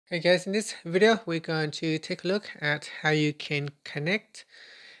Hey guys, in this video we're going to take a look at how you can connect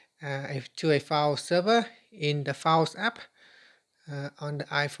to a file server in the Files app on the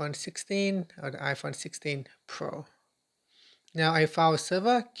iPhone 16 or the iPhone 16 Pro. Now a file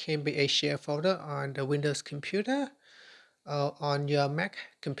server can be a shared folder on the Windows computer or on your Mac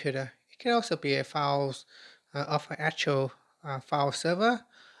computer. It can also be a files of an actual file server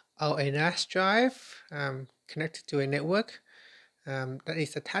or a NAS drive connected to a network that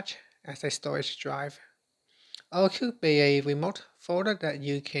is attached as a storage drive. Or it could be a remote folder that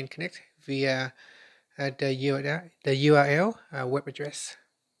you can connect via the URL web address.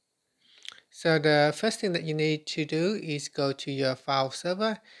 So the first thing that you need to do is go to your file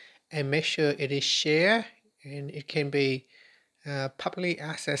server and make sure it is shared and it can be publicly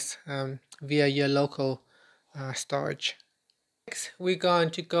accessed via your local storage. Next, we're going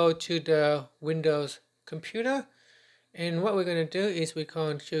to go to the Windows computer. And what we're going to do is we're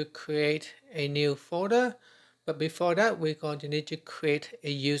going to create a new folder. But before that, we're going to need to create a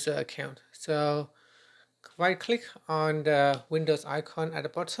user account. So right click on the Windows icon at the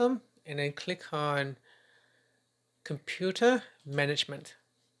bottom and then click on Computer Management.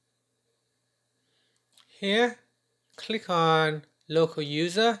 Here, click on Local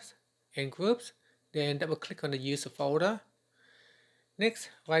Users and Groups. Then double click on the user folder. Next,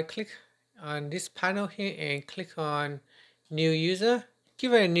 right click on this panel here and click on New User.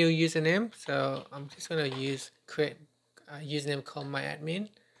 Give it a new username. So I'm just going to create a username called myadmin.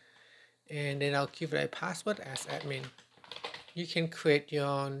 And then I'll give it a password as admin. You can create your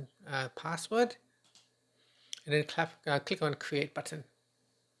own password. And then click on Create button.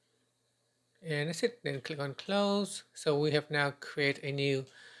 And that's it. Then click on Close. So we have now created a new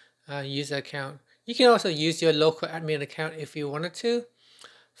user account. You can also use your local admin account if you wanted to.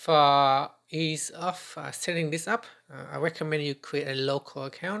 For ease of setting this up, I recommend you create a local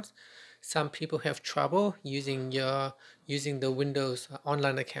account. Some people have trouble using the Windows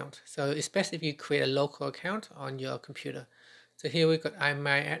online account. So it's best if you create a local account on your computer. So here we got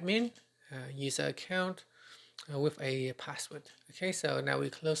myadmin user account with a password. Okay, so now we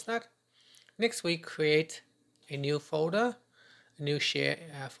close that. Next we create a new folder, a new share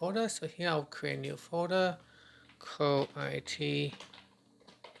folder. So here I'll create a new folder called IT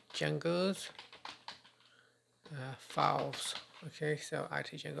Django's files. Okay, so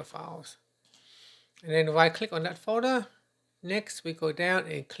IT Django files. And then right click on that folder. Next we go down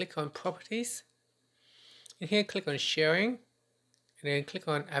and click on properties. And here click on sharing. And then click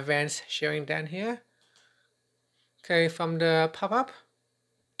on advanced sharing down here. Okay, from the pop-up.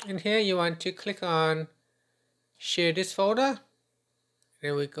 And here you want to click on share this folder.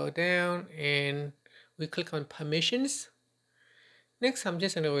 Then we go down and we click on permissions. Next, I'm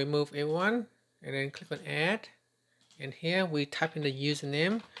just going to remove everyone and then click on add. And here we type in the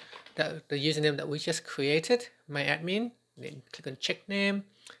username that we just created, myadmin. Then click on check name.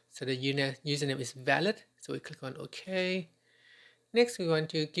 So the username is valid. So we click on OK. Next, we want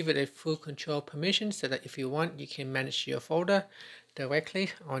to give it a full control permission so that if you want, you can manage your folder directly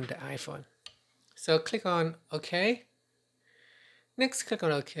on the iPhone. So click on OK. Next, click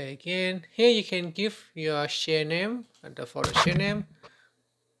on OK again. Here you can give your share name, the folder share name.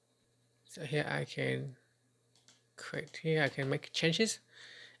 So here I can I can make changes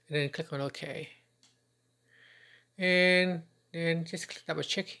and then click on OK. And then just click double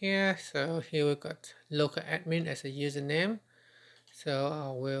check here. So here we've got local admin as a username. So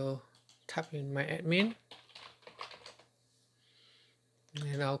I will type in myadmin.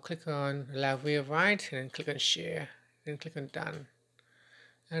 And I'll click on allow via write and then click on share. Then click on done.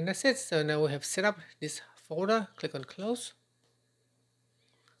 And that's it. So now we have set up this folder. Click on close.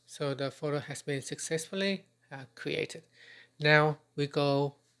 So the folder has been successfully created. Now we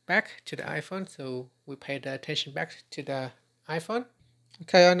go back to the iPhone. So we pay the attention back to the iPhone.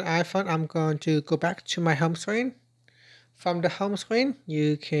 Okay, on the iPhone, I'm going to go back to my home screen. From the home screen,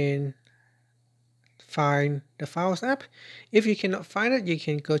 you can find the Files app. If you cannot find it, you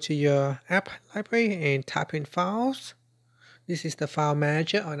can go to your app library and type in Files. This is the file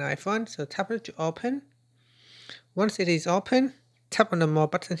manager on iPhone. So tap it to open. Once it is open, tap on the More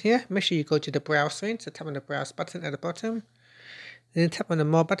button here. Make sure you go to the Browse screen. So tap on the Browse button at the bottom. Then tap on the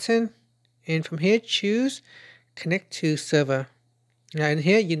More button. And from here, choose Connect to Server. Now in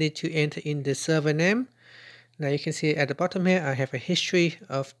here, you need to enter in the server name. Now you can see at the bottom here, I have a history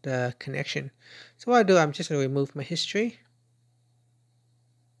of the connection. So what I do, I'm just going to remove my history.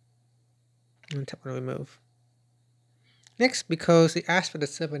 And tap on Remove. Next, because it asks for the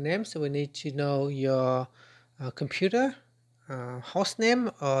server name, so we need to know your computer host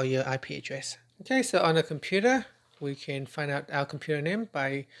name or your IP address. Okay, so on the computer, we can find out our computer name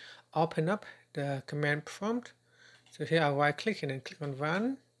by open up the command prompt. So here I'll right click and then click on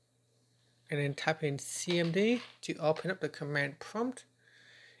run, and then type in cmd to open up the command prompt.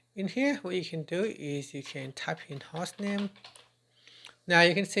 In here, what you can do is you can type in hostname. Now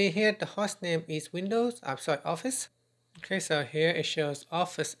you can see here the hostname is Windows, I'm sorry, Office. Okay, so here it shows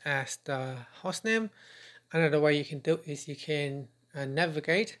Office as the hostname. Another way you can do is you can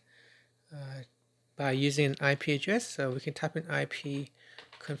navigate by using an IP address. So we can type in IP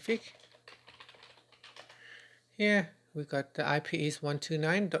config. Here we got the IP is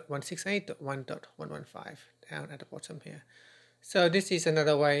 129.168.1.115 down at the bottom here. So this is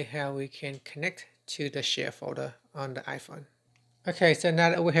another way how we can connect to the share folder on the iPhone. Okay, so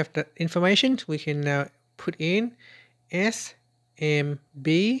now that we have the information, we can now put in SMB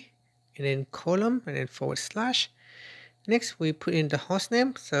and then column and then /. Next, we put in the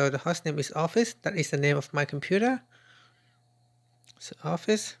hostname. So the hostname is Office. That is the name of my computer. So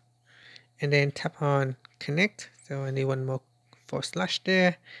Office, and then tap on Connect. So I need one more /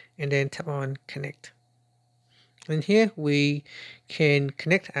 there, and then tap on Connect. And here we can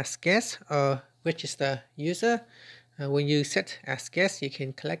connect as guest or register user. When you set as guest, you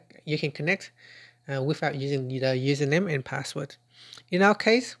can connect without using the username and password. In our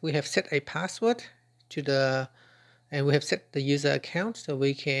case, we have set a password and we have set the user account, so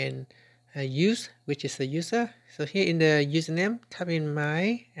we can use which is the user. So here in the username, type in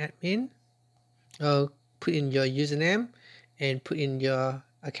my admin, or put in your username and put in your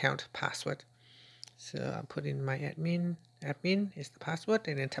account password. So I'll put in my admin is the password,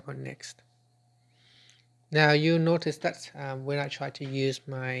 and then tap on next. Now you notice that when I try to use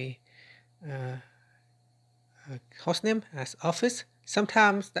my hostname as Office,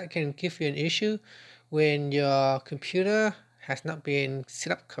 sometimes that can give you an issue when your computer has not been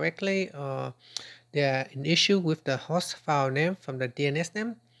set up correctly, or there an issue with the host file name from the DNS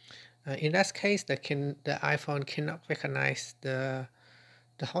name. In that case, the iPhone cannot recognize the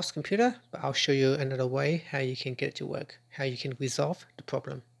host computer, but I'll show you another way how you can get it to work, how you can resolve the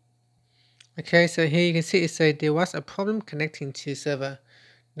problem. Okay, so here you can see it said there was a problem connecting to server.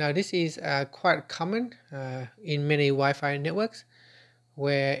 Now this is quite common in many Wi-Fi networks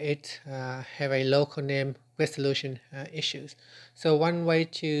where it have a local name resolution issues. So one way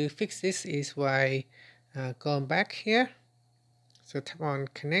to fix this is by going back here. So tap on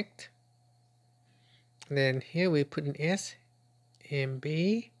connect, and then here we put in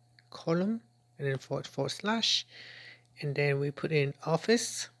SMB column and then /, and then we put in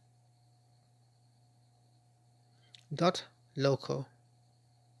office dot local.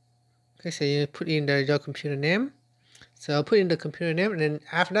 Okay, so you put in your computer name. So I'll put in the computer name, and then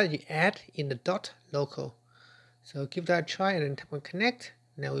after that you add in the dot local. So give that a try and then tap on connect.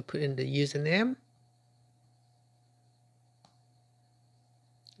 Now we put in the username,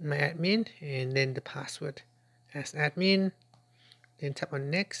 my admin, and then the password as admin. Then tap on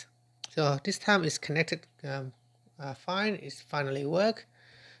next. So this time it's connected fine. It's finally work.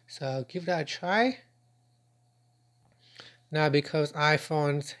 So give that a try. Now because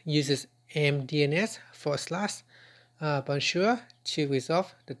iPhones uses mDNS / bonjour to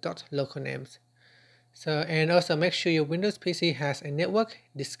resolve the .local names. So, and also make sure your Windows PC has a network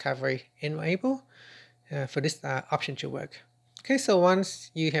discovery enabled for this option to work. Okay, so once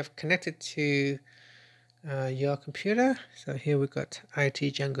you have connected to your computer, so here we got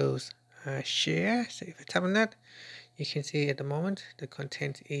IT Jungle's share. So if I tap on that, you can see at the moment the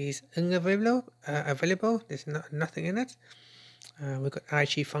content is unavailable. There's nothing in it. We've got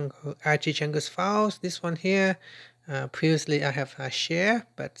IG Jungle's files. This one here, previously I have a share,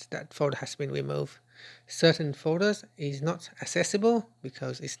 but that folder has been removed. Certain folders is not accessible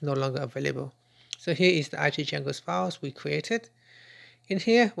because it's no longer available. So here is the IG Jungle's files we created. In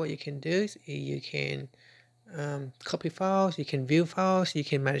here, what you can do is you can copy files, you can view files, you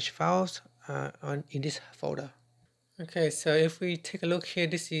can manage files in this folder. Okay, so if we take a look here,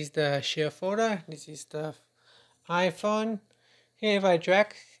 this is the share folder. This is the iPhone. Here, if I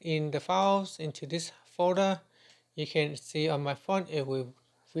drag in the files into this folder, you can see on my phone it will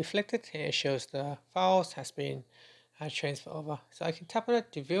reflect it. Here it shows the files has been transferred over. So I can tap on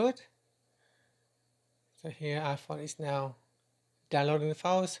it to view it. So here iPhone is now downloading the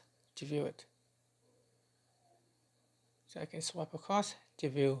files to view it. So I can swipe across to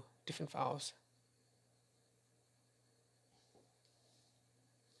view different files.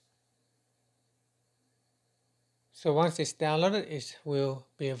 So once it's downloaded, it will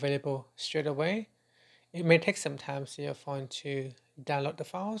be available straight away. It may take some time for your phone to download the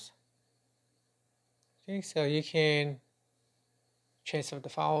files. Okay, so you can transfer the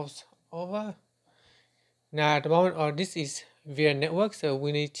files over. Now at the moment, this is via network, so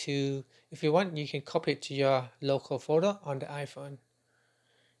we need to, if you want, you can copy it to your local folder on the iPhone.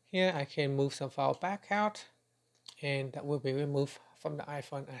 Here I can move some file back out, and that will be removed from the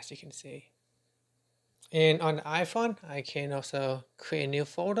iPhone, as you can see. And on the iPhone, I can also create a new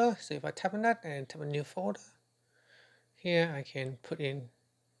folder. So if I tap on that and tap on new folder, here I can put in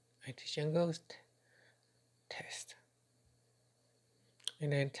IT Django's test.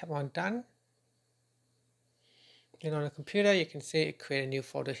 And then tap on done. And on the computer, you can see it create a new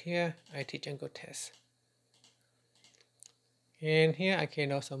folder here, IT Django test. And here I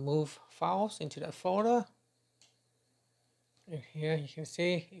can also move files into that folder. And here you can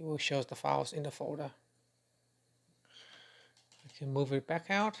see it will show the files in the folder. I can move it back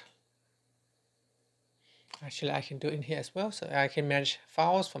out. Actually, I can do it in here as well. So I can manage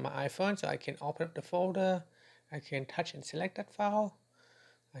files from my iPhone. So I can open up the folder. I can touch and select that file.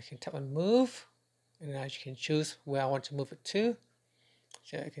 I can tap on move. And I can choose where I want to move it to.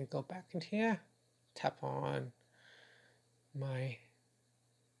 So I can go back in here. Tap on my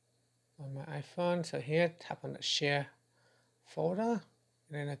iPhone. So here, tap on the share folder.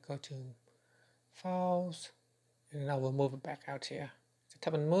 And then I go to files. And then I will move it back out here. So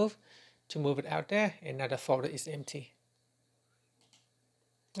tap on move to move it out there, and now the folder is empty.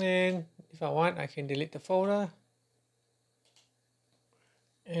 And if I want, I can delete the folder,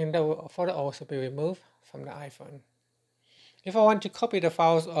 and the folder also be removed from the iPhone. If I want to copy the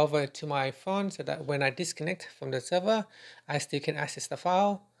files over to my phone so that when I disconnect from the server, I still can access the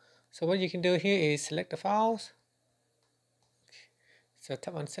file. So what you can do here is select the files. So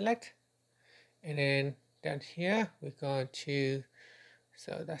tap on select, and then down here we're going to,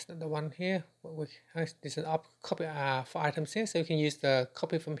 so that's not the one here. This is an copy for items here. So you can use the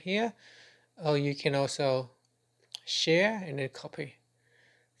copy from here, or you can also share and then copy.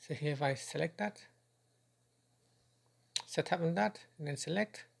 So here if I select that, so tap on that and then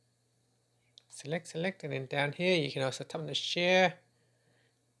select, and then down here you can also tap on the share,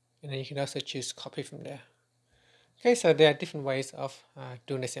 and then you can also choose copy from there. Okay, so there are different ways of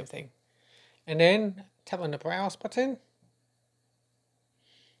doing the same thing. And then tap on the browse button.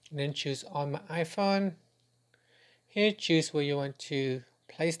 And then choose on my iPhone. Here, choose where you want to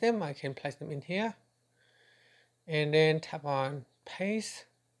place them. I can place them in here. And then tap on paste.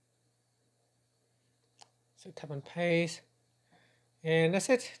 So tap on paste. And that's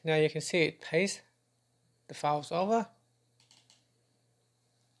it. Now you can see it paste the files over.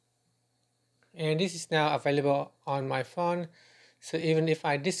 And this is now available on my phone. So even if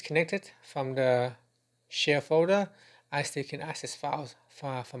I disconnect it from the share folder, I still can access files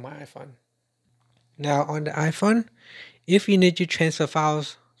from my iPhone. Now on the iPhone, if you need to transfer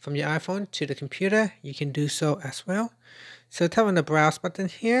files from your iPhone to the computer, you can do so as well. So tap on the browse button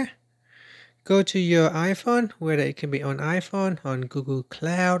here. Go to your iPhone, whether it can be on iPhone, on Google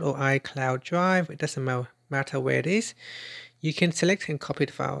Cloud or iCloud Drive, it doesn't matter where it is. You can select and copy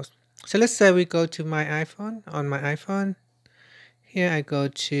the files. So let's say we go to my iPhone, on my iPhone. Here I go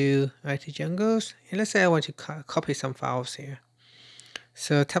to IT Django's, and let's say I want to copy some files here.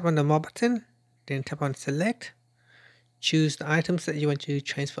 So tap on the more button, then tap on select. Choose the items that you want to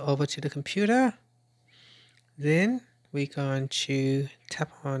transfer over to the computer. Then we're going to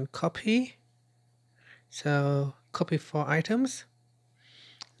tap on copy. So copy 4 items.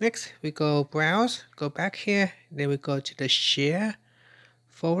 Next we go browse, go back here, then we go to the share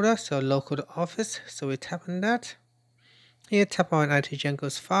folder, so local to office. So we tap on that. Here tap on IT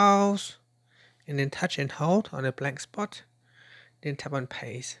Django's files, and then touch and hold on a blank spot. Then tap on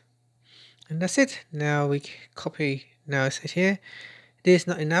paste. And that's it. Now we copy. Now it says here, there's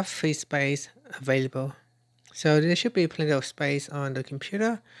not enough free space available. So there should be plenty of space on the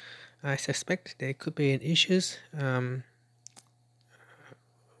computer. I suspect there could be an issues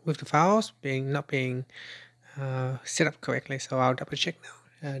with the files not being set up correctly. So I'll double check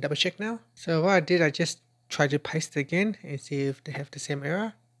now. So what I did, I just tried to paste it again and see if they have the same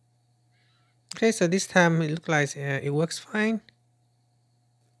error. Okay, so this time it looks like it works fine.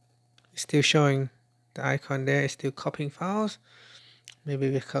 It's still showing the icon there, it's still copying files. Maybe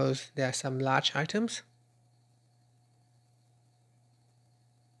because there are some large items.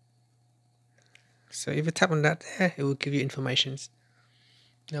 So if you tap on that there, it will give you information.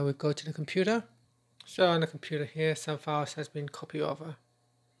 Now we go to the computer. So on the computer here, some files has been copied over.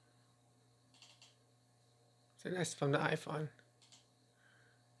 So that's from the iPhone.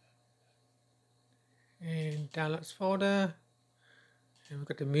 And downloads folder. And we've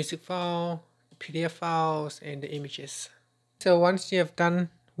got the music file, the PDF files, and the images. So once you are done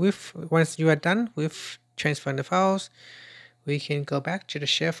with transferring the files, we can go back to the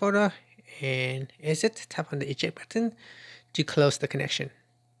share folder and exit. Tap on the eject button to close the connection.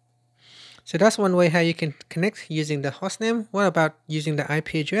 So that's one way how you can connect using the hostname. What about using the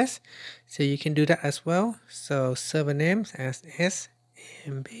IP address? So you can do that as well. So server names as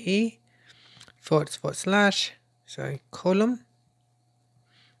SMB / column,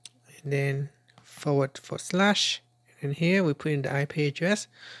 and then / and here we put in the IP address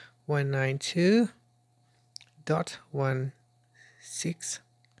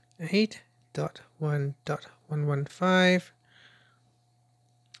 192.168.1.115.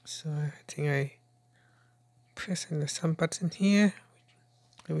 So I think I press in the sum button here.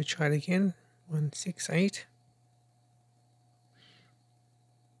 Let me try it again. 168.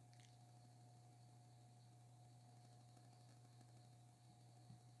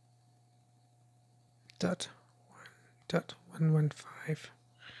 .1.115.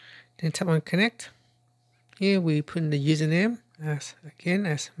 Then tap on connect. Here we put in the username as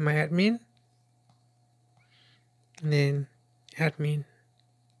my admin, and then admin.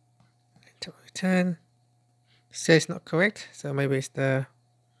 Tap on return. Says it's not correct, so maybe it's the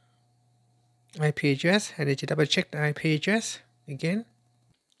IP address. I need to double check the IP address again.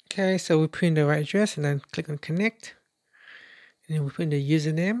 Okay, so we put in the right address and then click on connect. And then we put in the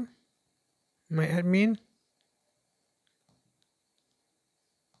username, my admin.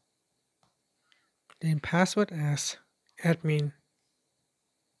 Then password as admin.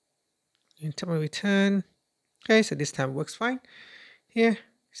 And tap on return. Okay, so this time works fine here.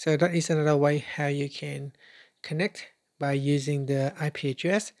 So that is another way how you can connect by using the IP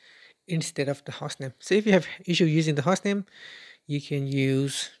address instead of the hostname. So if you have issue using the hostname, you can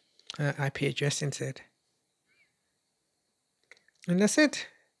use IP address instead. And that's it.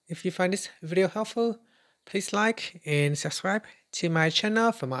 If you find this video helpful, please like and subscribe to my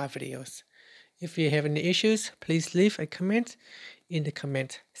channel for more videos. If you have any issues, please leave a comment in the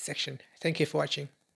comment section. Thank you for watching.